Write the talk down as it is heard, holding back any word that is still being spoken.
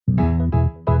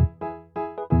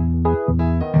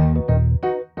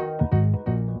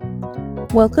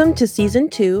Welcome to Season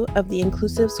 2 of the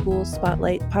Inclusive Schools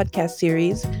Spotlight podcast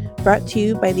series, brought to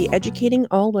you by the Educating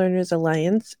All Learners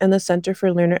Alliance and the Center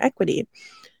for Learner Equity.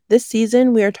 This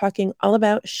season, we are talking all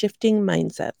about shifting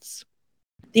mindsets.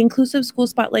 The Inclusive School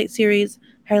Spotlight series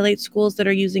highlights schools that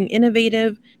are using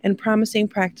innovative and promising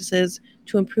practices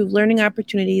to improve learning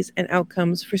opportunities and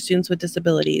outcomes for students with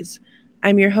disabilities.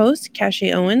 I'm your host, Cache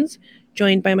Owens,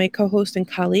 joined by my co-host and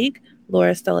colleague,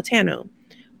 Laura Stellatano.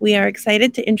 We are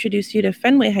excited to introduce you to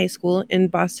Fenway High School in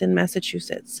Boston,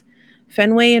 Massachusetts.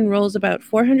 Fenway enrolls about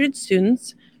 400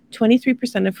 students,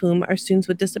 23% of whom are students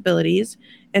with disabilities,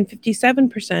 and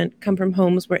 57% come from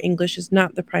homes where English is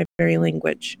not the primary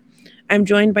language. I'm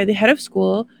joined by the head of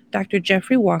school, Dr.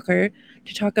 Jeffrey Walker,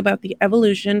 to talk about the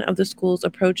evolution of the school's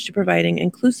approach to providing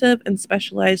inclusive and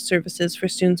specialized services for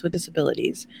students with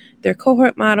disabilities, their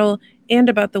cohort model, and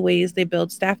about the ways they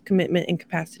build staff commitment and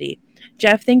capacity.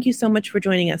 Jeff, thank you so much for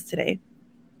joining us today.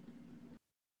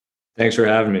 Thanks for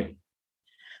having me.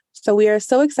 So we are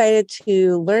so excited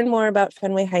to learn more about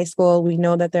Fenway High School. We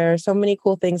know that there are so many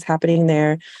cool things happening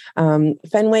there.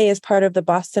 Fenway is part of the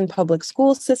Boston Public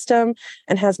School System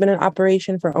and has been in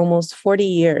operation for almost 40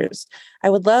 years. I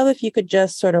would love if you could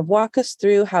just sort of walk us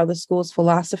through how the school's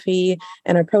philosophy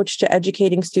and approach to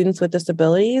educating students with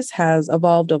disabilities has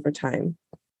evolved over time.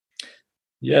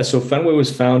 Yeah, so Fenway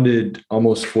was founded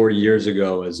almost 40 years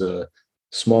ago as a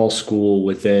small school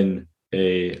within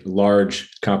a large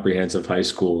comprehensive high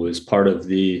school. As part of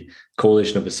the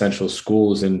Coalition of Essential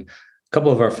Schools. And a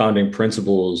couple of our founding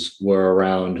principles were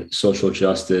around social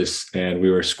justice. And we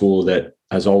were a school that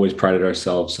has always prided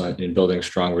ourselves in building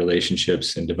strong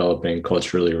relationships and developing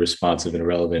culturally responsive and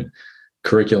relevant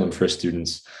curriculum for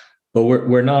students. But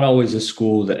we're not always a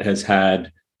school that has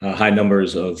had high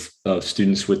numbers of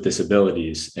students with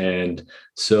disabilities. And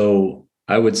so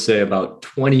I would say about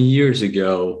 20 years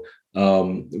ago,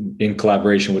 in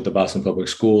collaboration with the Boston Public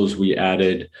Schools, we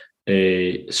added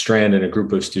a strand and a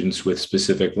group of students with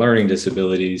specific learning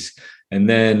disabilities. And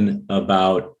then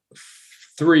about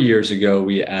 3 years ago,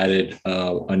 we added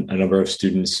a number of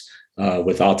students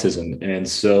with autism. And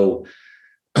so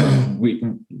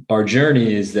our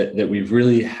journey is that we've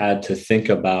really had to think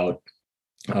about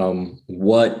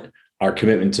what our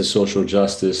commitment to social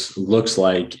justice looks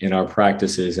like in our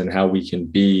practices and how we can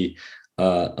be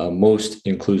a most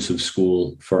inclusive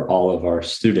school for all of our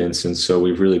students. And so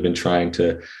we've really been trying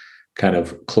to kind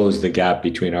of close the gap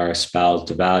between our espoused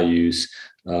values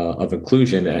of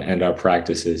inclusion and our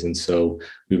practices. And so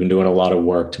we've been doing a lot of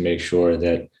work to make sure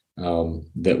that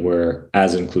that we're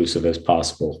as inclusive as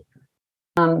possible.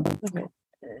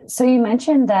 So you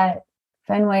mentioned that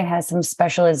Fenway has some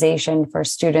specialization for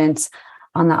students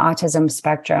on the autism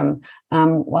spectrum,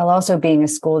 while also being a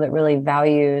school that really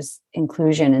values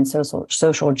inclusion and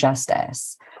social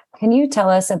justice. Can you tell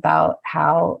us about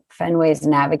how Fenway is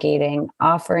navigating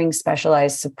offering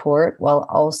specialized support while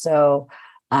also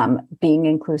being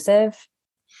inclusive?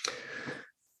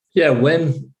 Yeah,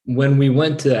 when we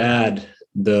went to add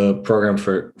the program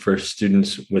for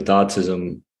students with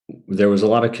autism, there was a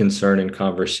lot of concern and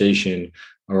conversation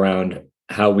around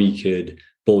how we could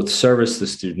both service the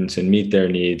students and meet their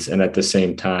needs, and at the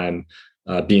same time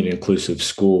be an inclusive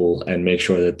school and make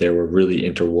sure that they were really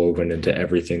interwoven into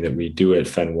everything that we do at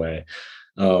Fenway.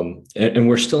 And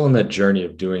we're still on that journey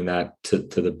of doing that to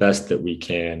the best that we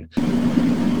can.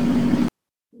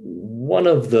 One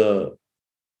of the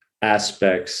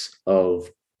aspects of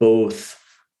both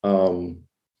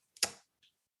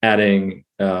adding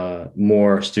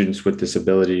more students with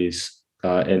disabilities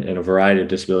and a variety of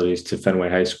disabilities to Fenway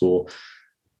High School,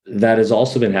 that has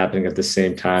also been happening at the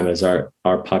same time as our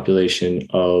population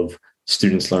of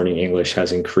students learning English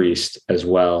has increased as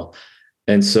well.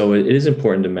 And so it is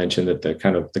important to mention that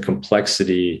the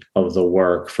complexity of the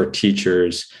work for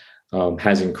teachers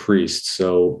has increased.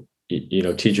 So,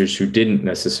 teachers who didn't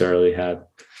necessarily have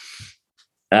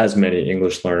as many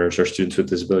English learners or students with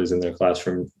disabilities in their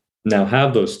classroom now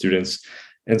have those students.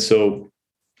 And so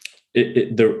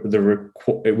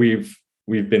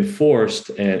we've been forced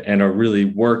and are really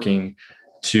working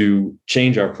to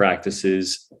change our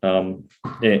practices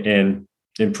and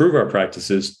improve our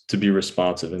practices to be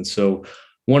responsive. And so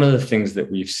one of the things that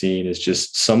we've seen is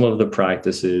just some of the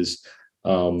practices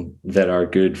that are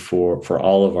good for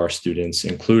all of our students,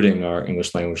 including our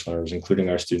English language learners, including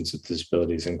our students with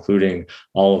disabilities, including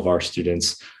all of our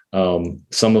students.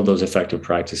 Some of those effective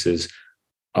practices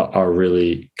are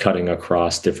really cutting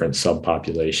across different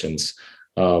subpopulations.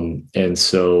 And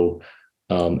so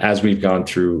as we've gone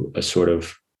through a sort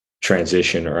of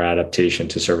transition or adaptation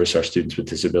to service our students with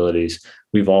disabilities,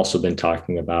 we've also been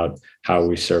talking about how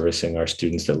we're servicing our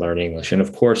students that learn English. And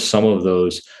of course, some of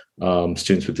those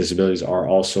students with disabilities are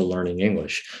also learning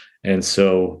English. And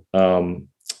so,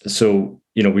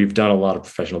 we've done a lot of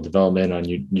professional development on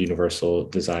universal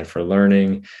design for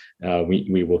learning.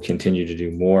 We will continue to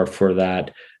do more for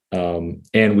that.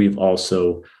 And we've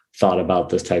also thought about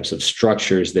the types of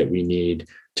structures that we need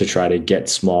to try to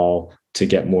get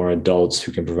more adults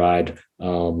who can provide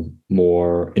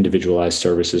more individualized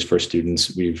services for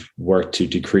students. We've worked to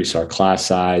decrease our class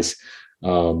size,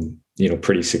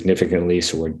 pretty significantly.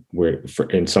 So we're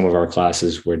in some of our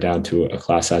classes, we're down to a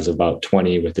class size of about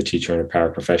 20 with a teacher and a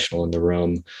paraprofessional in the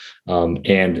room,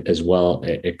 and as well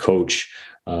a coach,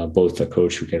 both a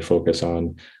coach who can focus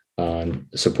on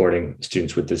supporting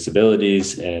students with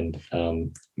disabilities and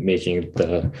making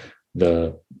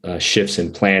the shifts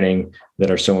in planning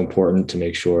that are so important to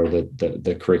make sure that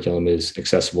the curriculum is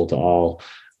accessible to all,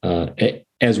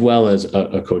 as well as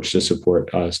a coach to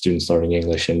support students learning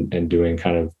English and doing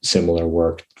kind of similar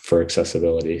work for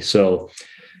accessibility. So,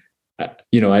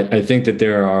 I think that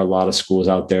there are a lot of schools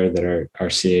out there that are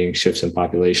seeing shifts in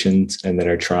populations and that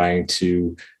are trying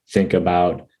to think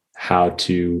about how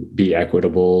to be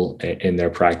equitable in their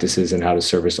practices and how to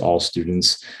service all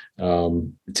students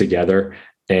together.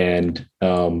 And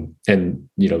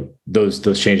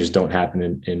those changes don't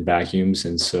happen in vacuums.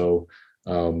 And so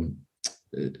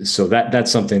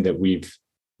that's something that we've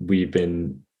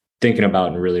been thinking about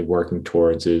and really working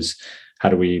towards, is how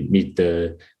do we meet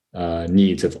the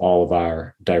needs of all of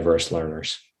our diverse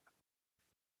learners.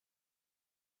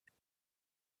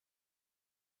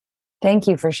 Thank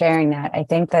you for sharing that. I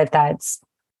think that that's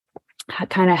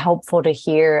kind of helpful to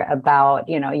hear about,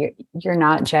 you're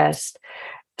not just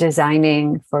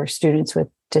designing for students with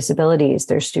disabilities.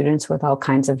 There's students with all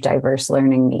kinds of diverse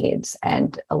learning needs.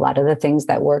 And a lot of the things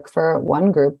that work for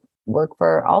one group work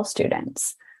for all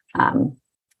students,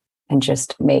 and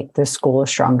just make the school a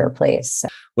stronger place.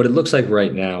 What it looks like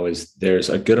right now is there's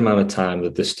a good amount of time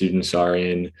that the students are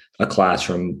in a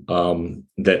classroom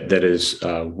that is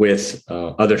with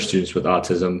other students with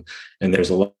autism. And there's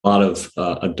a lot of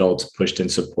adults pushed in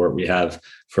support. We have,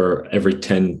 for every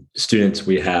 10 students,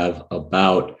 we have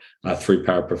about 3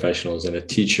 paraprofessionals and a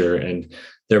teacher. And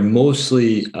they're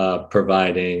mostly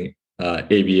providing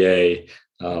ABA,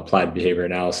 applied behavior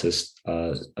analysis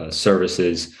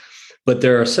services. But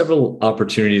there are several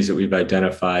opportunities that we've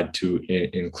identified to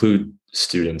include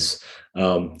students,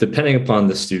 depending upon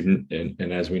the student.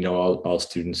 And as we know, all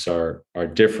students are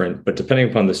different, but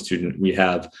depending upon the student, we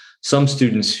have some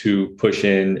students who push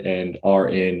in and are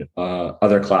in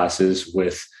other classes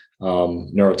with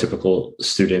neurotypical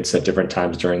students at different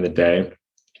times during the day.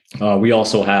 We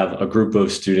also have a group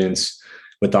of students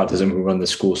with autism who run the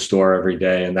school store every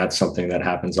day, and that's something that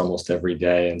happens almost every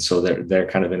day. And so they're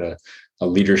kind of in a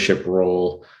leadership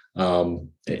role.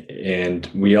 And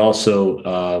we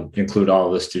also include all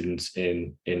of the students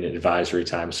in advisory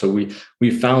time. So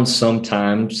we found some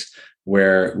times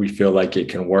where we feel like it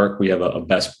can work. We have a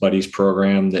best buddies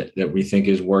program that we think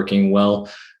is working well.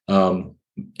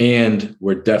 And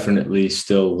we're definitely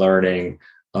still learning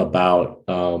about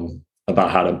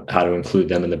how to include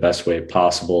them in the best way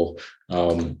possible.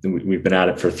 We've been at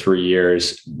it for 3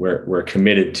 years. We're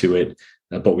committed to it,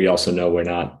 but we also know we're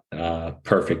not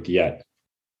perfect yet.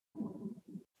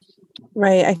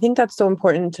 Right. I think that's so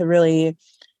important to really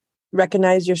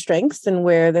recognize your strengths and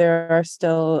where there are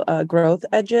still growth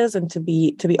edges, and to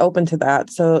be open to that.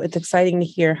 So it's exciting to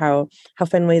hear how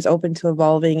Fenway is open to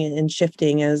evolving and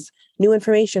shifting as new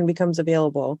information becomes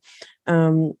available.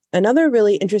 Another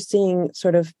really interesting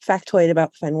sort of factoid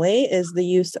about Fenway is the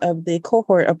use of the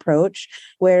cohort approach,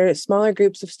 where smaller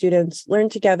groups of students learn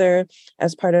together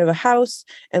as part of a house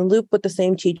and loop with the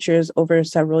same teachers over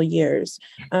several years.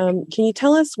 Can you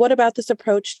tell us, what about this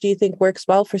approach do you think works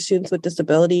well for students with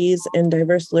disabilities and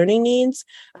diverse learning needs?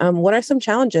 What are some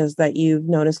challenges that you've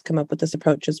noticed come up with this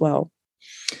approach as well?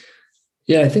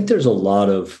 Yeah, I think there's a lot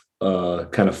of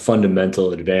kind of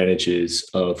fundamental advantages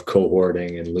of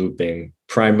cohorting and looping.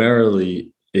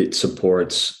 Primarily, it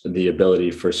supports the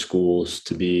ability for schools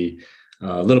to be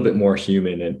a little bit more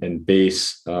human and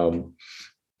base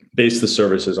the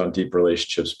services on deep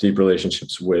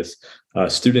relationships with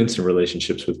students and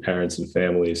relationships with parents and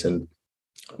families. And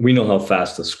we know how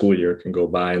fast a school year can go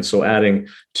by. And so adding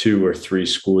 2 or 3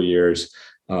 school years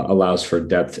allows for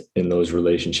depth in those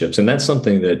relationships. And that's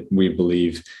something that we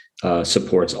believe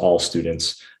supports all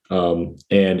students. And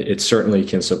it certainly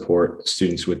can support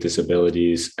students with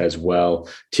disabilities as well.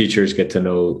 Teachers get to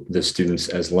know the students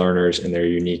as learners and their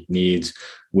unique needs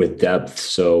with depth.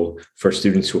 So for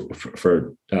students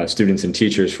and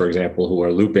teachers, for example, who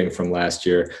are looping from last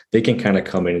year, they can kind of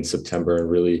come in September and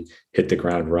really hit the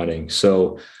ground running.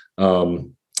 So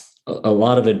a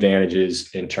lot of advantages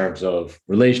in terms of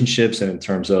relationships and in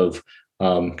terms of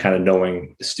kind of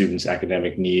knowing the students'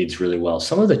 academic needs really well.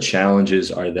 Some of the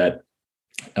challenges are that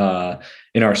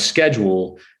in our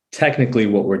schedule, technically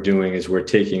what we're doing is we're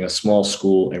taking a small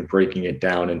school and breaking it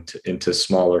down into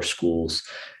smaller schools.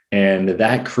 And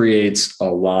that creates a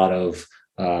lot of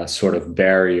sort of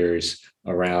barriers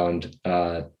around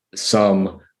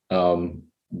some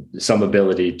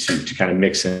ability to kind of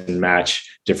mix and match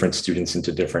different students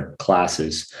into different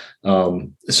classes.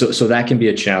 So that can be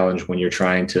a challenge when you're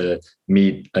trying to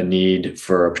meet a need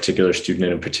for a particular student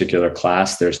in a particular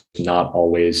class. There's not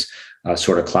always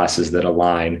sort of classes that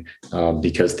align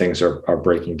because things are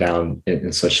breaking down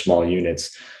in such small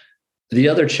units. The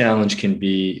other challenge can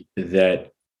be that,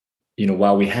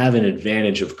 while we have an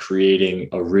advantage of creating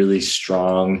a really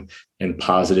strong and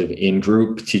positive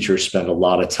in-group, teachers spend a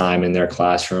lot of time in their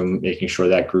classroom making sure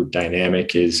that group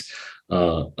dynamic is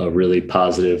a really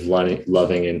positive,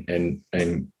 loving,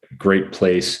 and great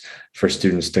place for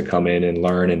students to come in and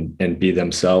learn and be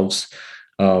themselves.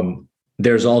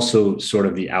 There's also sort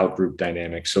of the out-group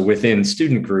dynamic. So within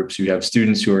student groups, you have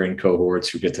students who are in cohorts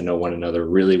who get to know one another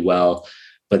really well,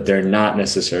 but they're not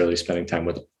necessarily spending time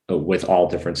with all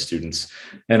different students.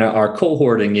 And our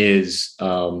cohorting is,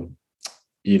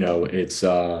 it's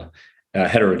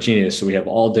heterogeneous. So we have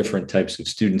all different types of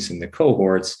students in the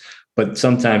cohorts, but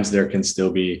sometimes there can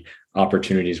still be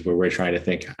opportunities where we're trying to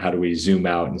think, how do we zoom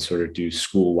out and sort of do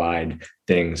school-wide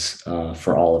things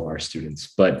for all of our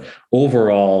students? But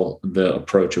overall, the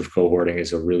approach of cohorting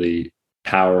is a really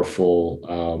powerful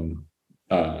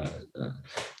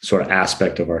sort of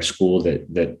aspect of our school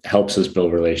that helps us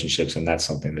build relationships. And that's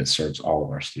something that serves all of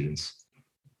our students.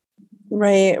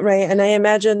 Right. And I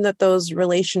imagine that those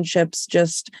relationships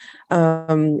just, are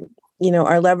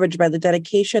leveraged by the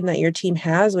dedication that your team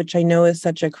has, which I know is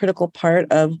such a critical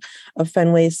part of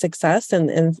Fenway's success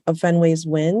and of Fenway's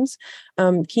wins.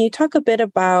 Can you talk a bit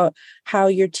about how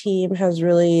your team has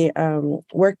really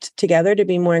worked together to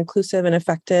be more inclusive and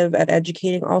effective at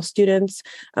educating all students?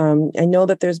 I know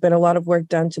that there's been a lot of work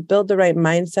done to build the right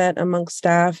mindset amongst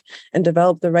staff and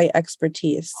develop the right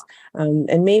expertise.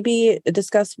 And maybe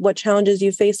discuss what challenges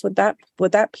you face with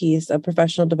that piece of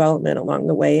professional development along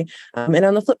the way. And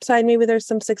on the flip side, maybe there's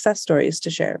some success stories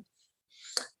to share.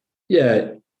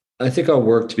 Yeah, I think our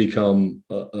work to become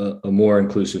a more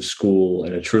inclusive school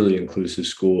and a truly inclusive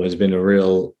school has been a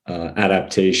real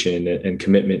adaptation and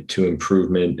commitment to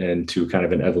improvement and to kind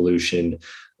of an evolution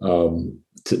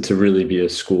to really be a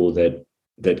school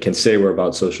that can say we're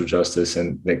about social justice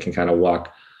and that can kind of walk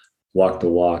the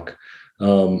walk.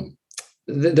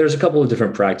 There's a couple of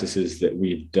different practices that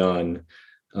we've done.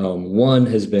 One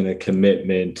has been a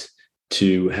commitment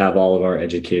to have all of our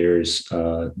educators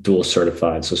dual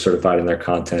certified, so certified in their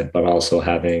content, but also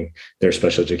having their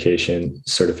special education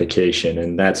certification.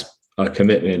 And that's a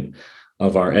commitment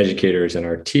of our educators and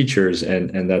our teachers.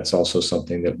 And that's also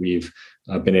something that we've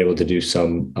been able to do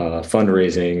some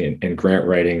fundraising and grant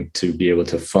writing to be able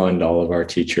to fund all of our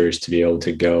teachers to be able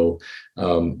to go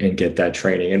and get that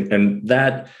training. And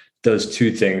that does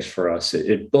two things for us.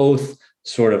 It both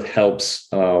sort of helps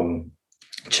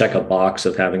check a box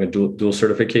of having a dual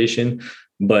certification,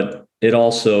 but it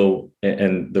also,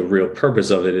 and the real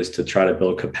purpose of it is to try to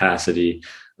build capacity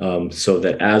so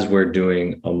that as we're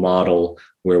doing a model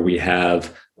where we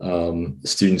have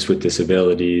students with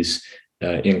disabilities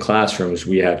in classrooms,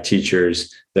 we have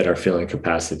teachers that are feeling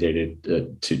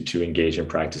capacitated to engage in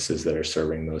practices that are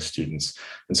serving those students.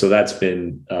 And so that's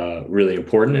been really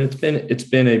important. And it's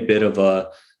been a bit of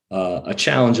a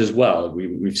challenge as well.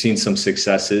 We've seen some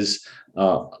successes.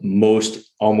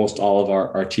 Almost all of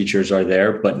our teachers are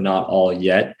there, but not all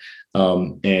yet.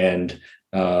 And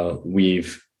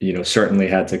we've certainly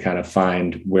had to kind of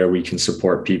find where we can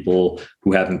support people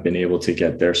who haven't been able to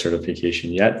get their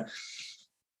certification yet.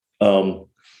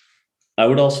 I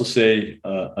would also say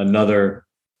another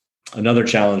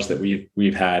challenge that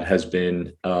we've had has been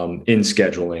in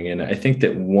scheduling, and I think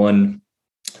that one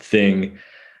thing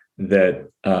that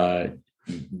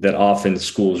often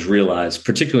schools realize,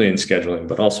 particularly in scheduling,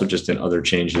 but also just in other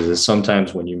changes, is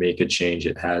sometimes when you make a change,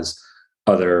 it has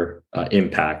other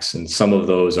impacts. And some of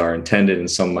those are intended and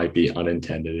some might be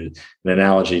unintended. An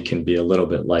analogy can be a little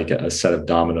bit like a set of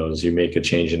dominoes. You make a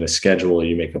change in a schedule,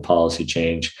 you make a policy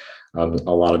change, a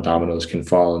lot of dominoes can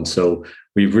fall. And so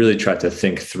we've really tried to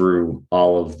think through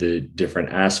all of the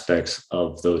different aspects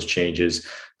of those changes.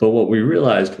 But what we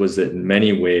realized was that in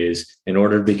many ways, in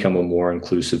order to become a more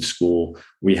inclusive school,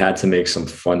 we had to make some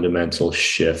fundamental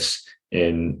shifts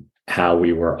in how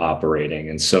we were operating.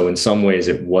 And so in some ways,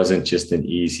 it wasn't just an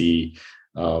easy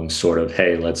sort of,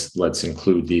 hey, let's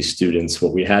include these students.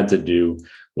 What we had to do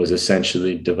was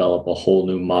essentially develop a whole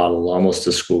new model, almost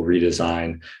a school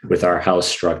redesign with our house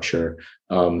structure,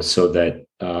 so that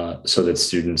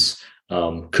students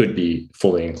could be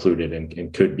fully included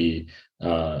and could be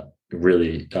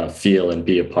really feel and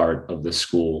be a part of the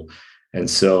school. And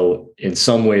so in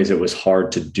some ways, it was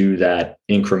hard to do that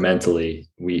incrementally.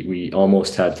 We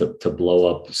almost had to blow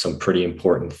up some pretty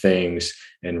important things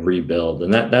and rebuild.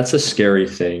 And that's a scary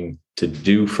thing to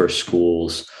do for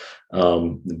schools.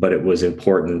 But it was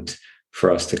important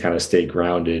for us to kind of stay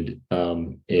grounded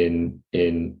in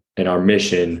our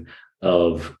mission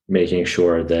of making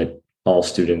sure that all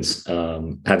students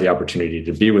have the opportunity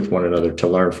to be with one another, to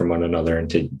learn from one another, and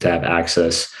to have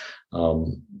access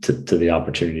to the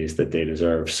opportunities that they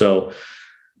deserve. So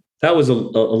that was a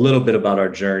little bit about our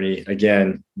journey.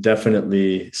 Again,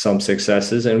 definitely some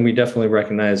successes, and we definitely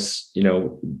recognize,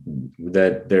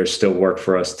 that there's still work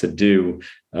for us to do,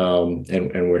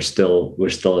 and we're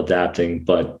still adapting.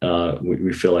 But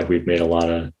we feel like we've made a lot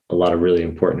of really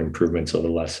important improvements over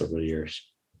the last several years.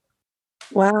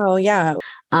 Wow, yeah.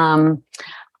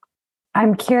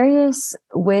 I'm curious,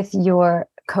 with your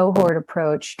cohort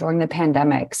approach during the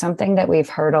pandemic, something that we've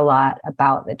heard a lot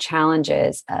about the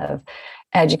challenges of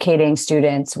educating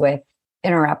students with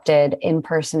interrupted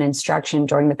in-person instruction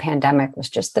during the pandemic was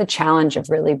just the challenge of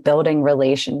really building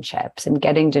relationships and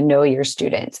getting to know your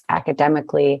students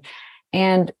academically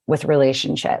and with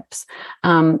relationships.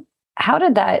 How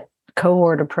did that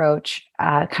cohort approach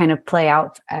kind of play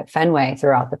out at Fenway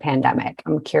throughout the pandemic?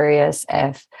 I'm curious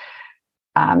if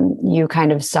you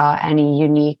kind of saw any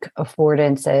unique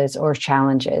affordances or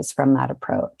challenges from that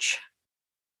approach.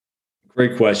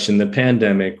 Great question. The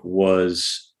pandemic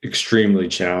was extremely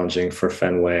challenging for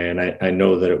Fenway, and I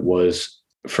know that it was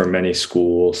for many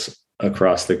schools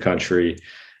across the country.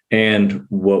 And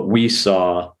what we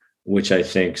saw, which I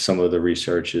think some of the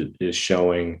research is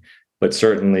showing, but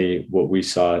certainly what we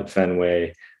saw at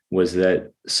Fenway, was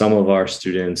that some of our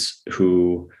students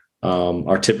who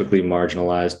are typically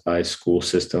marginalized by school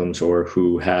systems, or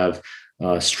who have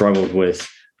struggled with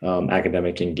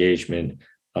academic engagement,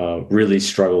 really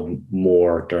struggled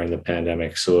more during the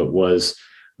pandemic. So it was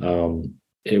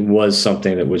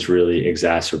something that was really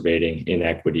exacerbating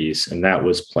inequities, and that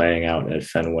was playing out at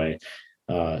Fenway.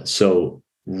 So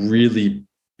really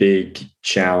big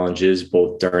challenges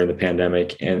both during the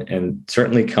pandemic and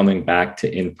certainly coming back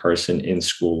to in-person,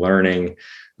 in-school learning.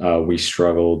 We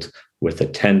struggled with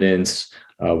attendance.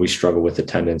 We struggle with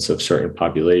attendance of certain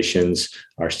populations,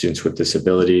 our students with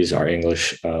disabilities, our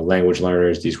English language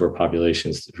learners. These were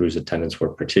populations whose attendance were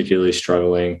particularly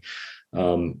struggling.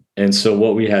 And so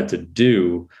what we had to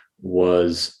do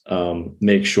was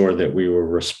make sure that we were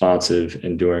responsive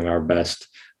and doing our best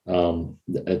to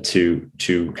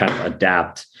kind of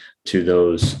adapt to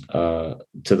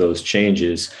those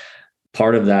changes.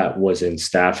 Part of that was in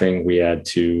staffing. We had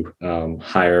to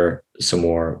hire some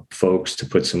more folks to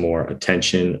put some more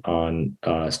attention on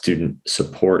student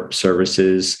support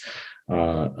services,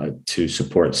 to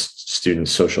support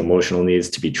students' social emotional needs,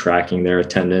 to be tracking their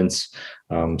attendance.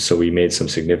 So we made some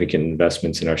significant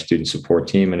investments in our student support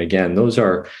team. And again, those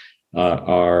are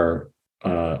things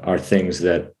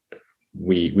that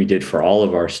we did for all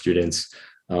of our students,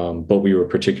 but we were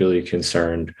particularly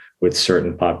concerned with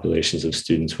certain populations of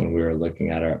students when we were looking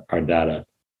at our data.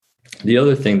 The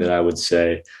other thing that I would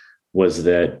say was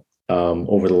that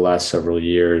over the last several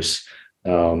years,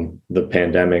 the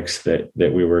pandemics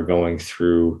that we were going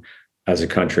through as a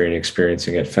country and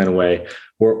experiencing at Fenway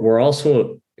were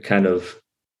also kind of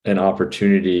an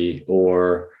opportunity,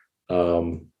 or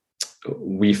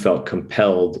we felt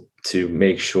compelled to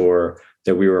make sure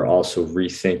that we were also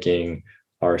rethinking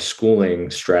our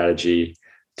schooling strategy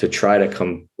to try to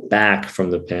come back from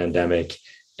the pandemic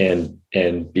and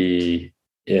be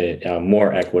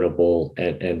more equitable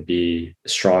and be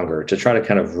stronger, to try to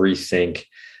kind of rethink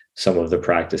some of the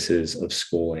practices of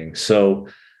schooling. So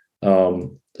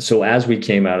as we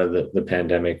came out of the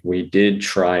pandemic, we did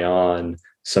try on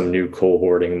some new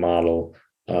cohorting model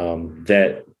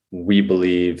that we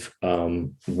believe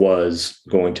was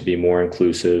going to be more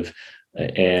inclusive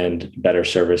and better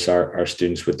service our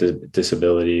students with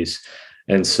disabilities.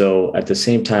 And so at the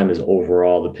same time as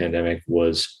overall the pandemic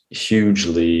was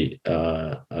hugely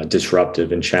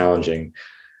disruptive and challenging,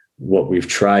 what we've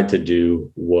tried to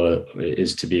do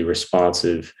is to be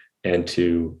responsive and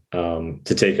to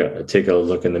take a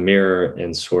look in the mirror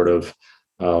and sort of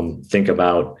think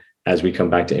about, as we come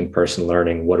back to in-person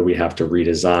learning, what do we have to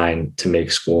redesign to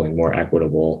make schooling more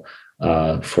equitable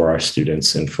for our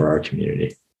students and for our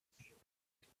community?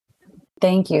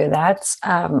 Thank you. That's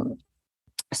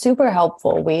super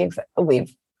helpful. We've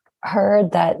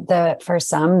heard that for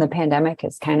some, the pandemic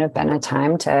has kind of been a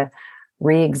time to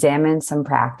re-examine some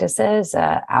practices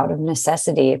out of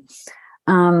necessity.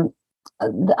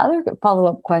 The other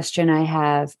follow-up question I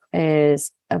have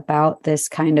is about this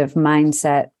kind of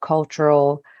mindset,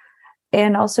 cultural,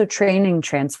 and also training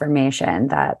transformation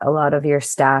that a lot of your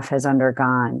staff has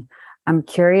undergone. I'm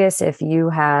curious if you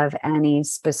have any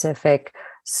specific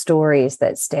stories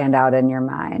that stand out in your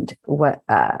mind,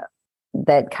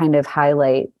 that kind of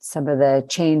highlight some of the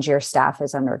change your staff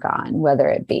has undergone, whether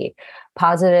it be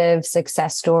positive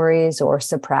success stories or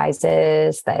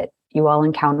surprises that you all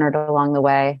encountered along the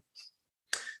way.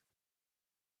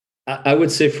 I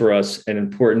would say for us, an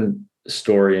important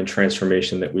story and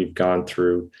transformation that we've gone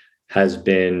through has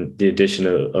been the addition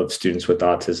of students with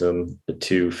autism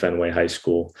to Fenway High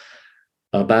School.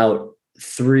 About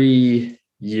 3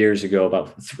 years ago,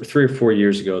 about 3 or 4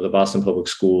 years ago, the Boston Public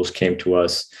Schools came to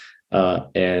us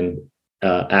and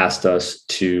asked us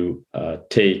to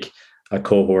take a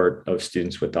cohort of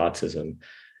students with autism.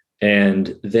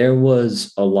 And there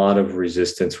was a lot of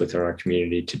resistance within our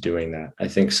community to doing that. I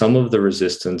think some of the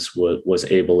resistance was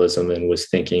ableism and was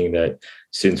thinking that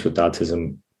students with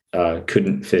autism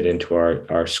couldn't fit into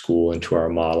our school, into our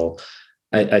model.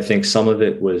 I think some of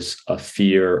it was a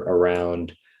fear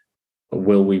around,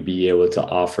 will we be able to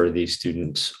offer these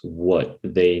students what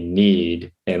they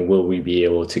need? And will we be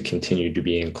able to continue to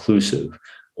be inclusive?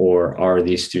 Or are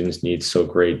these students' needs so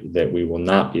great that we will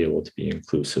not be able to be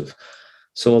inclusive?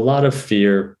 So a lot of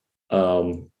fear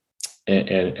and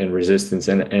resistance.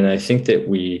 And I think that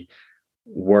we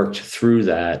worked through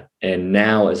that. And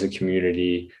now as a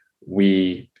community,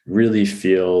 we really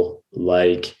feel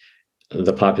like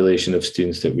the population of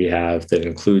students that we have that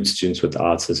includes students with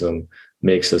autism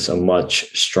makes us a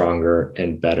much stronger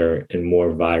and better and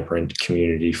more vibrant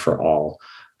community for all,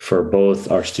 for both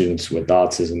our students with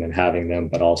autism and having them,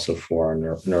 but also for our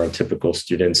neurotypical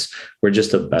students. We're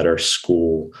just a better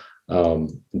school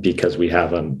because we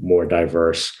have a more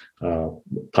diverse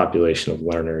population of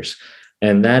learners.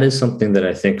 And that is something that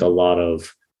I think a lot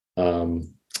of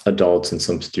adults and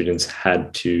some students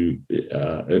had to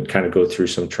kind of go through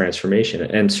some transformation,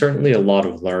 and certainly a lot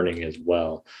of learning as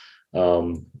well.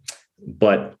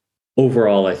 But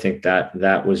overall, I think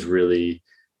that was really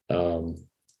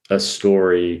a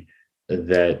story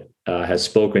that has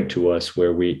spoken to us,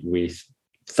 where we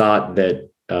thought that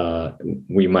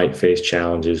we might face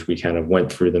challenges. We kind of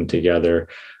went through them together.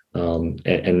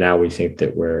 And now we think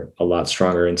that we're a lot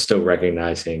stronger, and still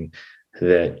recognizing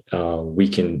that we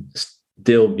can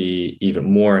still be even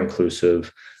more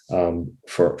inclusive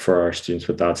for our students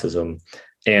with autism,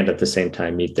 and at the same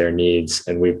time meet their needs.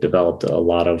 And we've developed a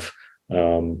lot of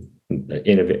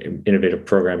innovative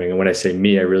programming. And when I say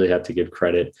me, I really have to give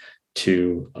credit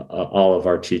to all of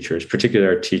our teachers,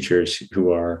 particularly our teachers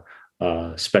who are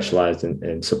specialized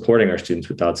in supporting our students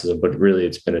with autism. But really,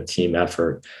 it's been a team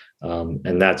effort.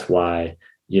 And that's why,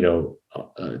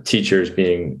 teachers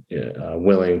being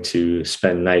willing to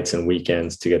spend nights and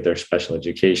weekends to get their special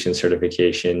education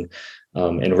certification,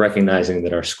 and recognizing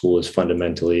that our school is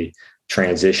fundamentally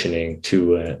transitioning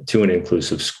to an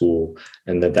inclusive school,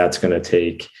 and that's going to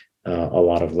take a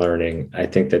lot of learning. I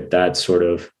think that sort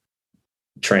of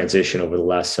transition over the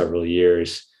last several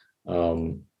years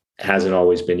hasn't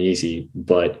always been easy,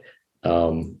 but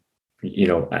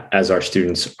as our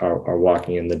students are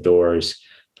walking in the doors,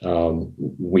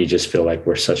 we just feel like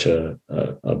we're such a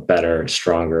better,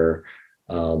 stronger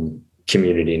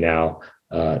community now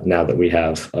that we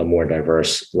have a more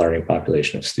diverse learning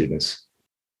population of students.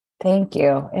 Thank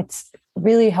you. It's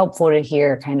really helpful to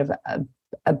hear kind of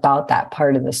about that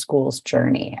part of the school's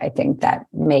journey. I think that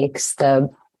makes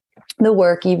the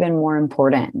work even more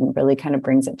important and really kind of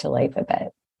brings it to life a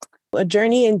bit. A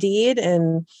journey indeed.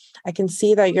 And I can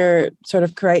see that you're sort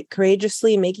of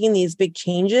courageously making these big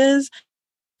changes.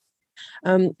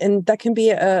 And that can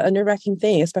be a nerve-wracking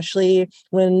thing, especially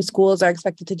when schools are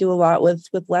expected to do a lot with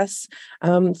less.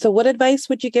 So what advice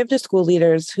would you give to school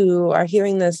leaders who are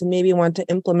hearing this and maybe want to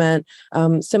implement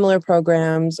similar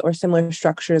programs or similar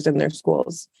structures in their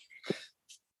schools?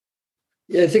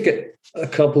 Yeah, I think a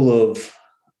couple of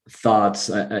thoughts.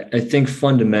 I think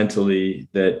fundamentally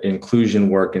that inclusion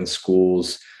work in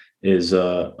schools is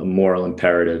a moral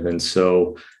imperative. And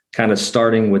so kind of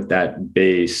starting with that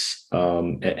base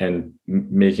and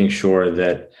making sure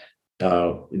that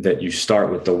you start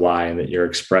with the why, and that you're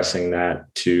expressing that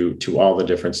to all the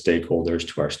different stakeholders,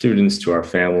 to our students, to our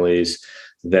families,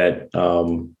 that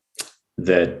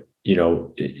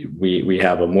we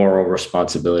have a moral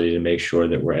responsibility to make sure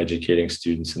that we're educating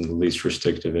students in the least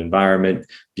restrictive environment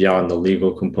beyond the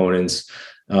legal components.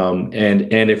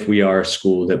 And if we are a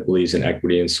school that believes in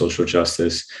equity and social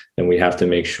justice, then we have to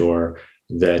make sure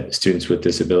that students with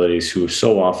disabilities who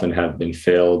so often have been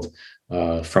failed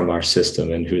from our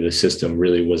system and who the system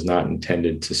really was not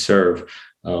intended to serve,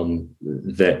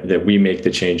 that we make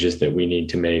the changes that we need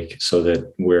to make so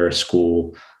that we're a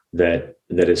school that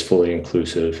is fully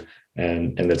inclusive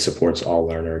and that supports all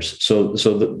learners. So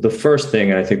the first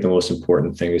thing, and I think the most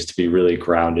important thing, is to be really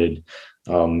grounded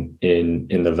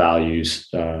in the values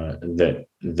that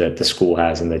the school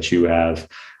has and that you have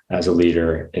as a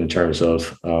leader in terms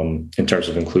of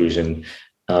inclusion.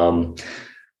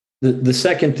 The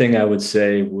second thing I would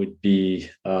say would be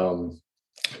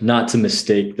not to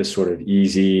mistake the sort of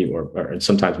easy or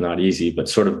sometimes not easy, but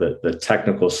sort of the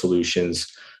technical solutions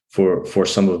for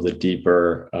some of the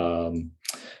deeper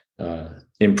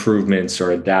improvements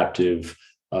or adaptive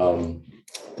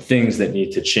things that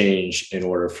need to change in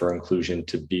order for inclusion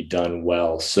to be done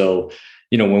well. So,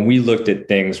 when we looked at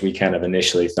things, we kind of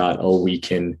initially thought, oh, we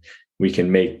can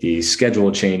make these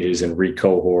schedule changes and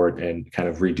re-cohort and kind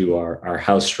of redo our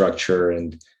house structure,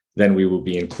 and then we will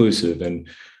be inclusive. And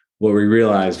what we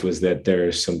realized was that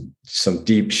there's some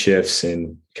deep shifts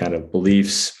in kind of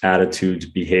beliefs, attitudes,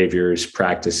 behaviors,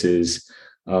 practices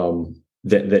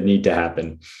that need to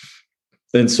happen.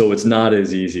 And so it's not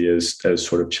as easy as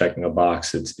sort of checking a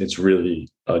box. It's really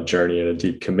a journey and a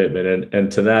deep commitment.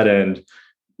 And to that end,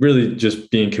 really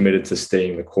just being committed to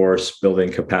staying the course,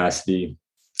 building capacity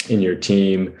in your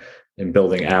team, and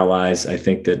building allies. I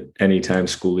think that anytime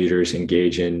school leaders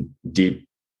engage in deep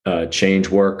change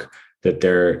work, that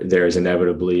there is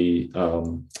inevitably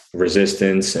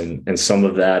resistance, and some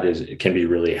of that can be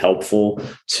really helpful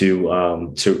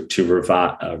to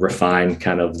refine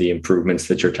kind of the improvements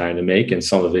that you're trying to make, and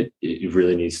some of it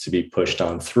really needs to be pushed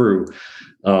on through.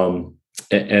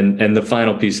 And the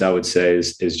final piece I would say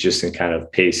is just in kind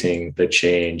of pacing the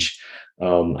change.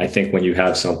 I think when you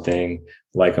have something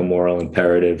like a moral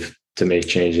imperative to make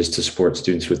changes to support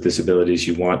students with disabilities,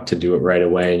 you want to do it right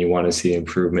away and you want to see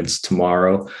improvements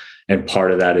tomorrow. And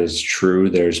part of that is true.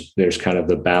 There's kind of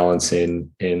the balance in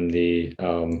the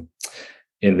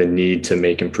need to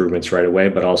make improvements right away,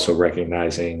 but also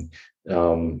recognizing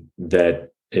that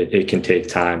it can take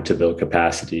time to build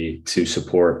capacity to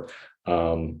support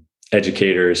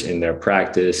educators in their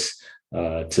practice,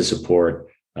 to support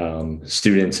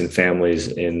students and families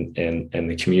in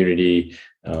the community,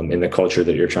 in the culture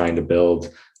that you're trying to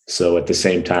build. So at the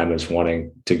same time as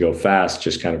wanting to go fast,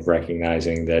 just kind of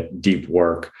recognizing that deep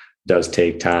work does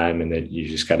take time, and that you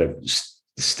just got to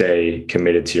stay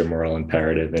committed to your moral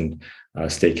imperative and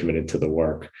stay committed to the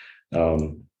work.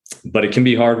 But it can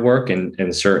be hard work,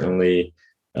 and certainly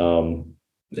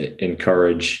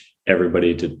encourage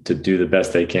everybody to do the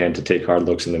best they can, to take hard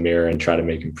looks in the mirror and try to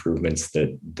make improvements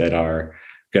that are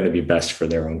going to be best for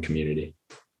their own community.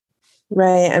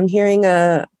 Right. I'm hearing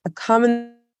a common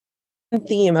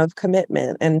theme of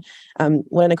commitment, and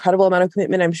what an incredible amount of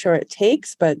commitment I'm sure it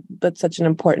takes, but such an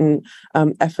important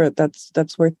effort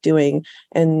that's worth doing.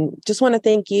 And just want to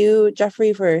thank you,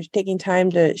 Jeffrey, for taking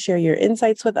time to share your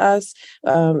insights with us.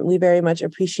 We very much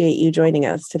appreciate you joining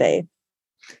us today.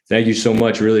 Thank you so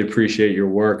much. Really appreciate your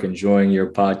work, enjoying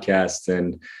your podcast,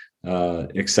 and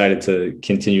excited to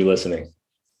continue listening.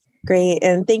 Great.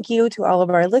 And thank you to all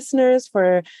of our listeners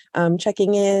for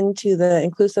checking in to the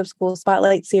Inclusive School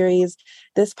Spotlight series.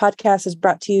 This podcast is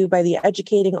brought to you by the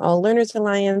Educating All Learners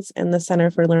Alliance and the Center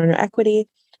for Learner Equity.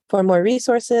 For more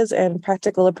resources and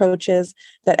practical approaches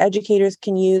that educators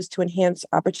can use to enhance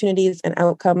opportunities and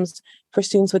outcomes for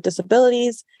students with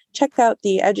disabilities, check out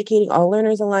the Educating All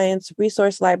Learners Alliance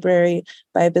resource library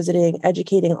by visiting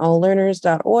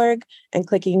educatingalllearners.org and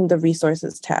clicking the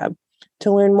Resources tab.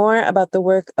 To learn more about the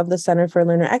work of the Center for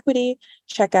Learner Equity,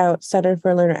 check out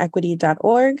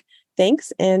centerforlearnerequity.org.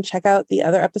 Thanks, and check out the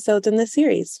other episodes in this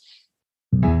series.